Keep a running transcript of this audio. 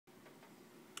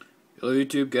Hello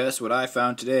YouTube, guess what I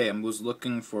found today? I was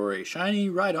looking for a shiny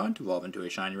Rhydon to evolve into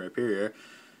a shiny Rhyperior,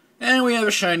 and we have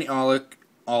a shiny shiny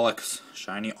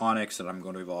Onix that I'm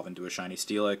going to evolve into a shiny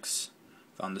Steelix.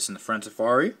 Found this in the front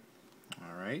safari.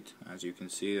 Alright, as you can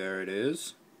see, there it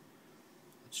is.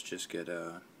 Let's just get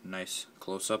a nice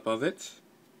close-up of it.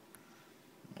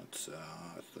 Let's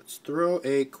throw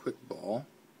a quick ball.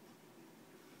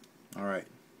 Alright.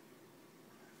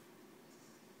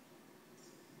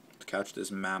 Catch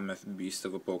this mammoth beast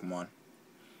of a Pokemon.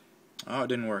 Oh, it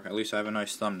didn't work. At least I have a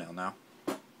nice thumbnail now.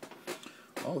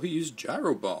 Oh, he used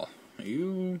Gyro Ball.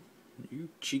 You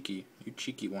cheeky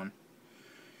one.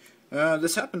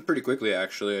 This happened pretty quickly,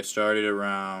 actually. I started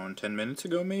around 10 minutes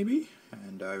ago, maybe,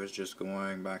 and I was just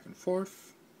going back and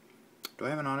forth. Do I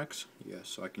have an Onix? Yes,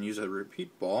 so I can use a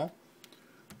repeat ball,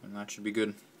 and that should be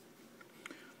good.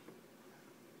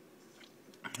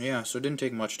 Yeah, so it didn't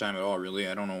take much time at all, really.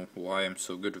 I don't know why I'm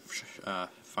so good at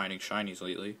finding shinies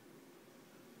lately.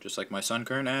 Just like my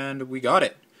Sunkern, and we got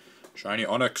it! Shiny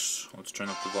Onix. Let's turn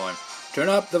up the volume. Turn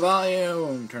up the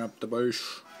volume! Turn up the bush.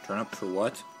 Turn up for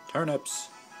what? Turnips.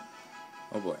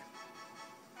 Oh boy.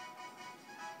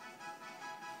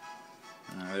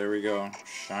 There we go.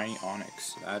 Shiny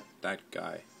Onix. That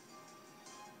guy.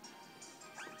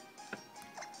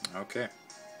 Okay.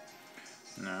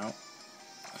 Now,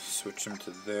 switch him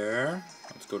to there.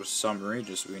 Let's go to summary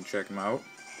just so we can check him out.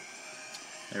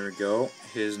 There we go.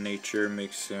 His nature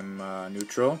makes him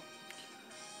neutral.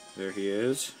 There he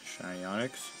is, shiny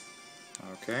Onix.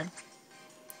 Okay.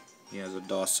 He has a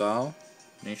docile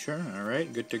nature.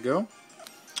 Alright, good to go.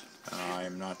 I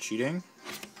am not cheating.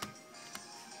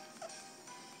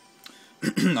 I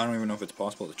don't even know if it's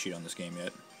possible to cheat on this game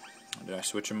yet. Did I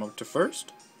switch him up to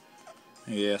first?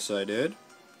 Yes, I did.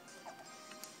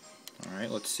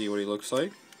 Alright, let's see what he looks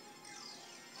like.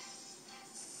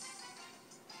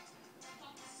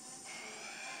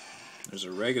 There's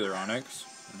a regular Onix,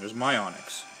 and there's my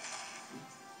Onix.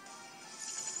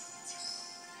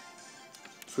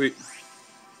 Sweet.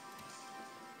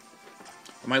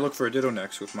 I might look for a Ditto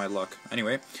next with my luck.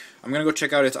 Anyway, I'm gonna go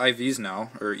check out its IVs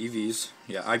now, or EVs.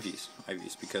 Yeah, IVs,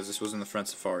 because this was in the front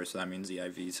safari, so that means the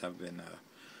IVs have been,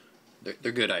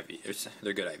 they're good IVs.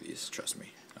 They're good IVs, trust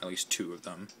me. At least 2 of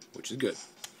them, which is good.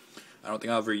 I don't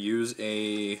think I'll ever use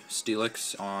a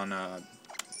Steelix on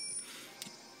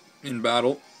in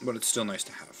battle, but it's still nice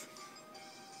to have.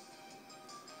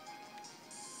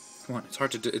 Come on,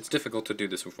 it's difficult to do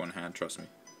this with one hand, trust me.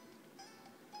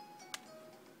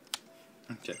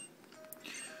 Okay.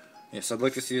 Yes, I'd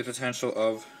like to see the potential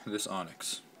of this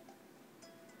Onix.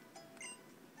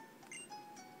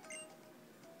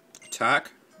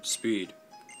 Attack, speed.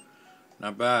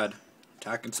 Not bad.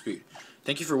 Attack and speed.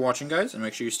 Thank you for watching, guys, and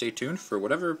make sure you stay tuned for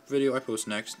whatever video I post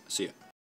next. See ya.